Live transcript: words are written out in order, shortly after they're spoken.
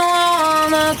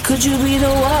could you be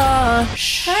the one?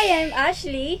 Hi, I'm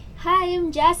Ashley. Hi,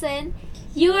 I'm Jason.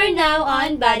 You are now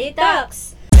on Body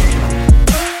Talks.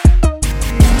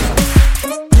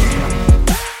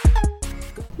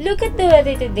 Look at the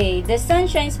weather today. The sun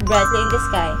shines brightly in the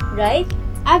sky, right?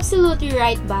 Absolutely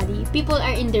right, buddy. People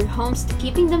are in their homes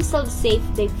keeping themselves safe,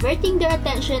 diverting their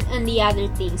attention on the other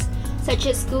things, such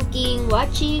as cooking,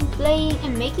 watching, playing,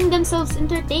 and making themselves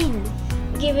entertained.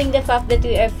 Given the fact that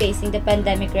we are facing the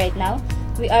pandemic right now,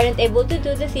 we aren't able to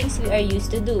do the things we are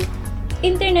used to do.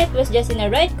 Internet was just in the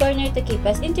right corner to keep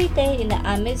us entertained in the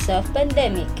midst of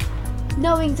pandemic.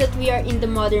 Knowing that we are in the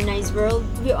modernized world,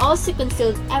 we also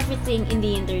concealed everything in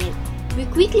the internet. We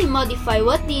quickly modify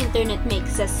what the internet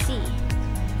makes us see.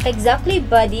 Exactly,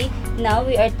 buddy. Now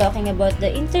we are talking about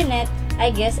the internet. I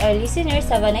guess our listeners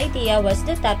have an idea what's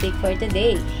the topic for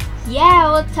today.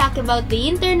 Yeah, we'll talk about the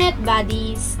internet,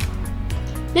 buddies.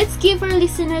 Let's give our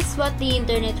listeners what the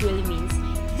internet really means.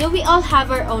 Though we all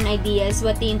have our own ideas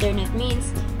what the internet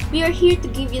means, we are here to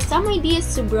give you some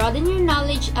ideas to broaden your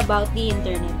knowledge about the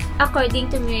internet. According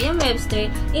to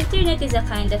Merriam-Webster, internet is a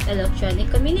kind of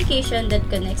electronic communication that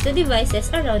connects the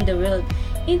devices around the world.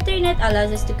 Internet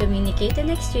allows us to communicate and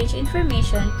exchange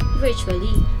information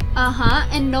virtually.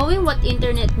 And knowing what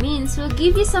internet means will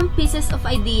give you some pieces of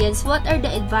ideas what are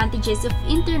the advantages of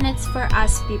internets for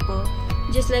us people.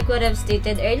 Just like what I've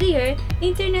stated earlier,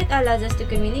 internet allows us to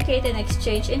communicate and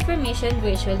exchange information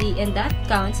virtually, and that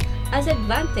counts as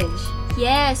advantage.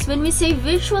 Yes, when we say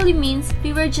virtually means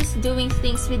we were just doing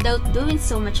things without doing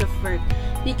so much of work.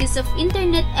 Because of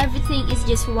internet, everything is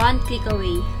just one click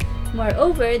away.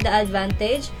 Moreover, the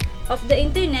advantage of the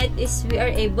internet is we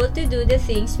are able to do the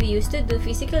things we used to do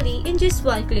physically in just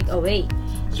one click away.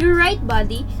 You're right,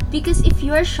 buddy, because if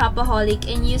you're a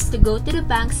shopaholic and used to go to the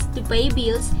banks to pay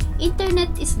bills, internet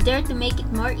is there to make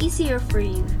it more easier for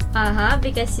you.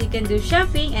 Because you can do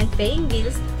shopping and paying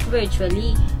bills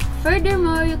virtually.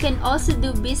 Furthermore, you can also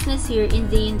do business here in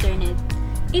the internet.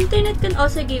 Internet can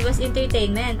also give us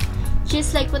entertainment.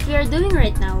 Just like what we are doing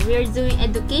right now, we are doing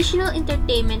educational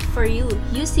entertainment for you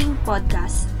using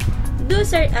podcasts.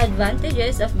 Those are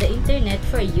advantages of the internet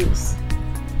for use.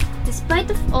 Despite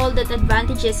of all the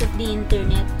advantages of the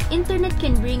internet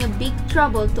can bring a big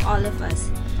trouble to all of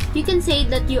us. You can say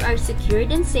that you are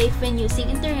secured and safe when using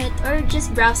internet or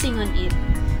just browsing on it.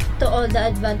 To all the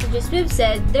advantages we've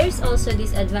said, there's also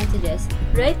disadvantages.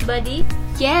 Right, buddy?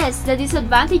 Yes, the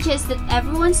disadvantages that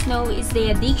everyone know is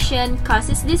the addiction,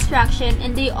 causes distraction,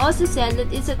 and they also said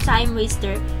that it's a time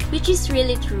waster, which is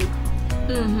really true.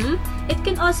 It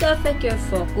can also affect your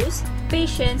focus,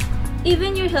 patience,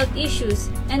 even your health issues,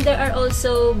 and there are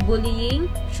also bullying,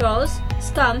 trolls,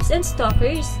 scams, and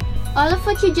stalkers. All of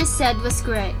what you just said was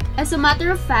correct. As a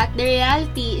matter of fact, the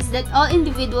reality is that all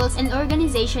individuals and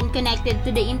organizations connected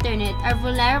to the internet are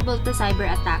vulnerable to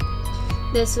cyber attack.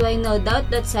 That's why no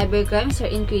doubt that cybercrimes are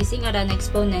increasing at an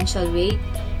exponential rate.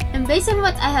 And based on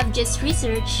what I have just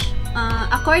researched,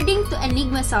 according to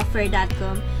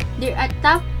enigmasoftware.com, there are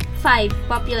top 5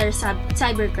 popular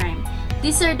cybercrime.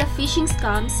 These are the phishing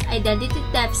scams, identity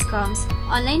theft scams,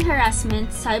 online harassment,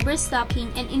 cyber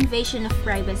stalking, and invasion of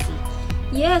privacy.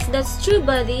 Yes, that's true,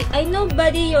 buddy. I know,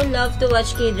 buddy, you love to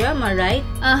watch K-drama, right?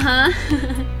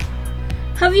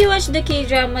 Have you watched the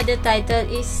K-drama? The title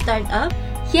is Startup?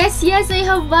 Yes, I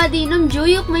have, buddy. Nam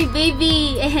Juyuk, my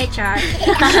baby. Char.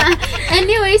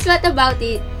 Anyways, what about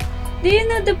it? Do you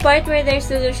know the part where their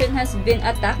solution has been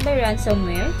attacked by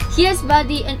ransomware? Yes,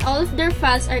 buddy, and all of their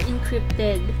files are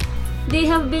encrypted. They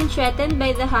have been threatened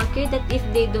by the hacker that if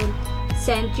they don't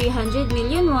send 300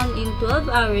 million won in 12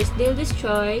 hours, they'll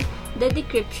destroy the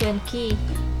decryption key.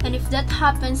 And if that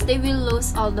happens, they will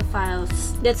lose all the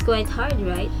files. That's quite hard,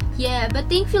 right? Yeah, but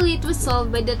thankfully it was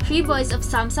solved by the 3 boys of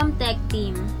Samsung Tech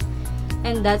team.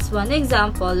 And that's one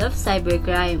example of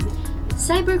cybercrime.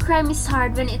 Cybercrime is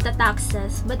hard when it attacks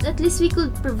us, but at least we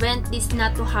could prevent this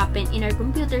not to happen in our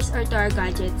computers or to our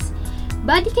gadgets.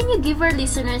 Buddy, can you give our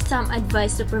listeners some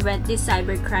advice to prevent this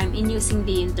cybercrime in using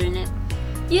the internet?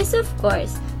 Yes, of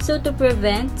course. So to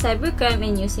prevent cybercrime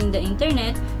in using the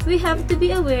internet, we have to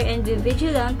be aware and be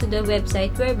vigilant to the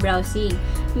website we're browsing.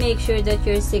 Make sure that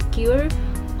you're secure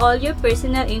all your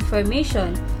personal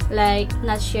information, like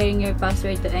not sharing your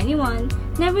password to anyone.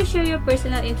 Never share your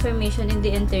personal information in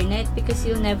the internet because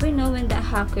you'll never know when the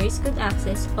hackers could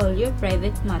access all your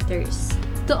private matters.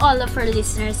 To all of our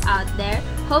listeners out there,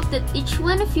 hope that each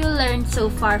one of you learned so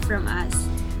far from us.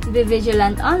 Be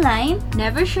vigilant online.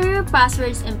 Never share your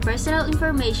passwords and personal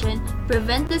information.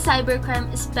 Prevent the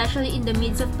cybercrime, especially in the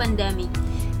midst of pandemic.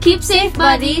 Keep safe,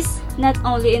 buddies! Not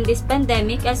only in this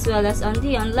pandemic as well as on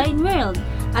the online world.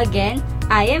 Again,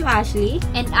 I am Ashley.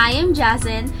 And I am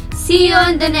Jazen. See you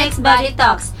on the next Body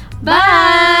Talks.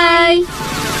 Bye!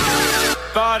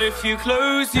 But if you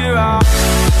close your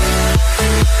eyes